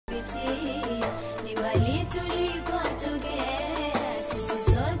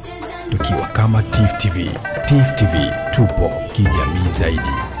ukiwa kama TIFF TV. TIFF TV, tupo kijamii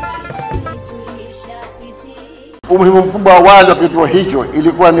zaidi. Umuhimu mkubwa wa kituo hicho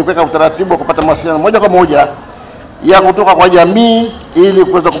ilikuwa ni kuweka utaratibu wa kupata mawasiliano moja kwa moja ya kutoka kwa jamii ili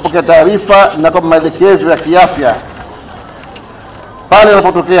kuweza kupokea taarifa na kwa maelekezo ya kiafya pale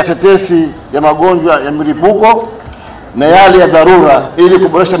inapotokea tetesi ya magonjwa ya milipuko na yale ya dharura ili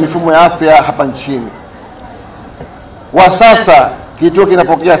kuboresha mifumo ya afya hapa nchini. Kwa sasa kituo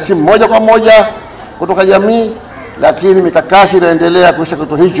kinapokea simu moja kwa moja kutoka jamii, lakini mikakati inaendelea kuisha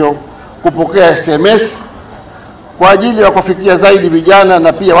kituo hicho kupokea SMS kwa ajili ya kufikia zaidi vijana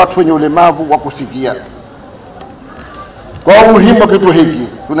na pia watu wenye ulemavu wa kusikia. Kwa umuhimu wa kituo hiki,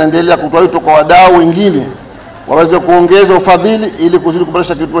 tunaendelea kutoa wito kwa wadau wengine waweze kuongeza ufadhili ili kuzidi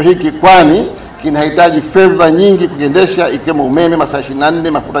kuboresha kituo hiki, kwani kinahitaji fedha nyingi kukiendesha, ikiwemo umeme masaa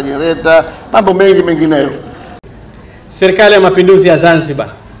 24, mafuta generator, mambo mengi mengineyo. Serikali ya Mapinduzi ya Zanzibar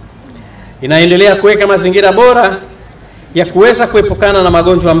inaendelea kuweka mazingira bora ya kuweza kuepukana na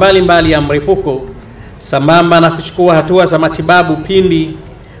magonjwa mbalimbali ya mlipuko sambamba na kuchukua hatua za matibabu pindi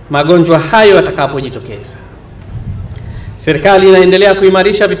magonjwa hayo yatakapojitokeza. Serikali inaendelea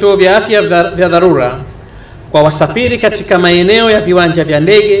kuimarisha vituo vya afya vya dharura kwa wasafiri katika maeneo ya viwanja vya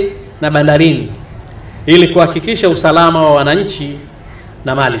ndege na bandarini ili kuhakikisha usalama wa wananchi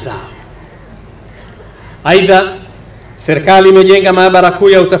na mali zao. Aidha, serikali imejenga maabara kuu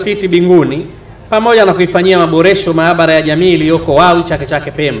ya utafiti Binguni pamoja na kuifanyia maboresho maabara ya jamii iliyoko Wawi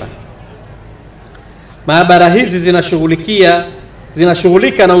Chake Pemba. Maabara hizi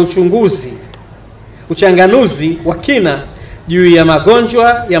zinashughulika na uchanganuzi wa kina juu ya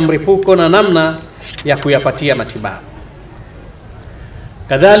magonjwa ya mlipuko na namna ya kuyapatia matibabu.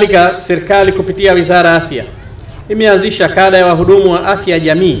 Kadhalika, serikali kupitia Wizara ya Afya imeanzisha kada ya wahudumu wa afya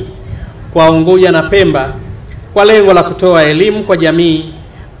jamii kwa Unguja na Pemba kwa lengo la kutoa elimu kwa jamii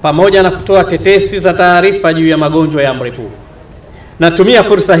pamoja na kutoa tetesi za taarifa juu ya magonjwa ya mlipuko. Natumia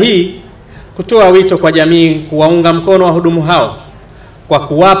fursa hii kutoa wito kwa jamii kuwaunga mkono wahudumu hao kwa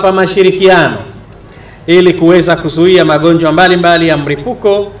kuwapa mashirikiano ili kuweza kuzuia magonjwa mbalimbali ya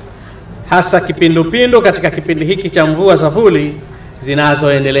mlipuko, hasa kipindupindu katika kipindi hiki cha mvua za vuli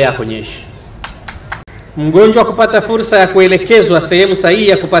zinazoendelea kunyesha. Mgonjwa kupata fursa ya kuelekezwa sehemu sahihi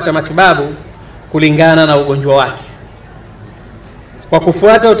ya kupata matibabu kulingana na ugonjwa wake. Kwa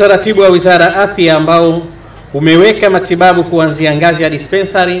kufuata utaratibu wa Wizara ya Afya ambao umeweka matibabu kuanzia ngazi ya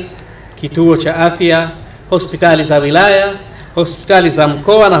dispensary, kituo cha afya, hospitali za wilaya, hospitali za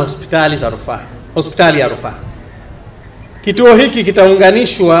mkoa na hospitali ya rufaa. Kituo hiki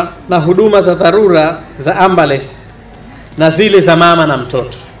kitaunganishwa na huduma za dharura za ambulance na zile za mama na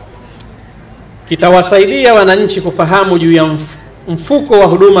mtoto. Kitawasaidia wananchi kufahamu juu ya mfuko wa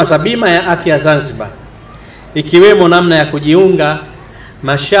huduma za bima ya afya Zanzibar, ikiwemo namna ya kujiunga,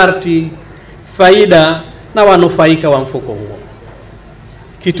 masharti, faida na wanufaika wa mfuko huo.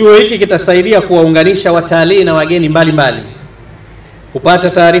 Kituo hiki kitasaidia kuwaunganisha watalii na wageni mbalimbali kupata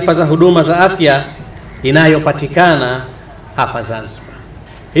taarifa za huduma za afya inayopatikana hapa Zanzibar.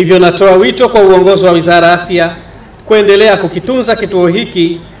 Hivyo natoa wito kwa uongozi wa Wizara ya Afya kuendelea kukitunza kituo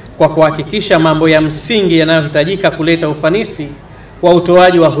hiki kwa kuhakikisha mambo ya msingi yanayohitajika kuleta ufanisi wa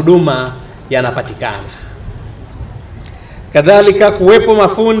utoaji wa huduma yanapatikana. Kadhalika, kuwepo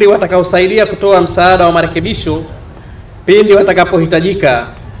mafundi watakaosaidia kutoa msaada wa marekebisho pindi watakapohitajika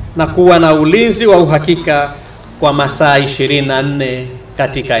na kuwa na ulinzi wa uhakika kwa masaa 24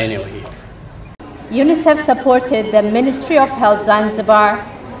 katika eneo hili. UNICEF supported the Ministry of Health Zanzibar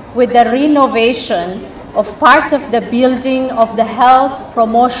with the renovation of part of the building of the Health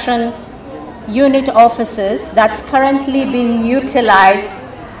Promotion Unit offices that's currently being utilized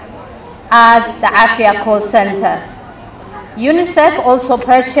as the Afya call center. UNICEF also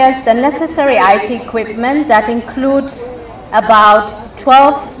purchased the necessary IT equipment that includes about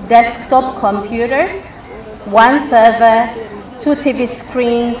 12 desktop computers, 1 server, 2 TV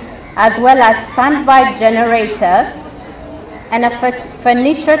screens, as well as standby generator and a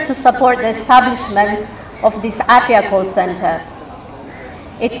furniture to support the establishment of this Afya call center.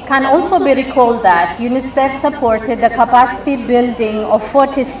 It can also be recalled that UNICEF supported the capacity building of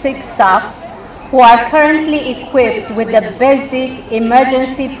 46 staff who are currently equipped with the basic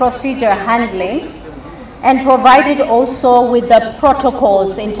emergency procedure handling and provided also with the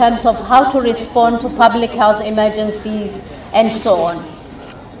protocols in terms of how to respond to public health emergencies and so on.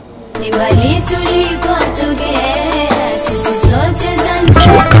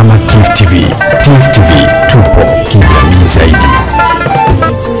 Ukiwa kama TIFF TV, TIFF TV, tupo kijamii zaidi.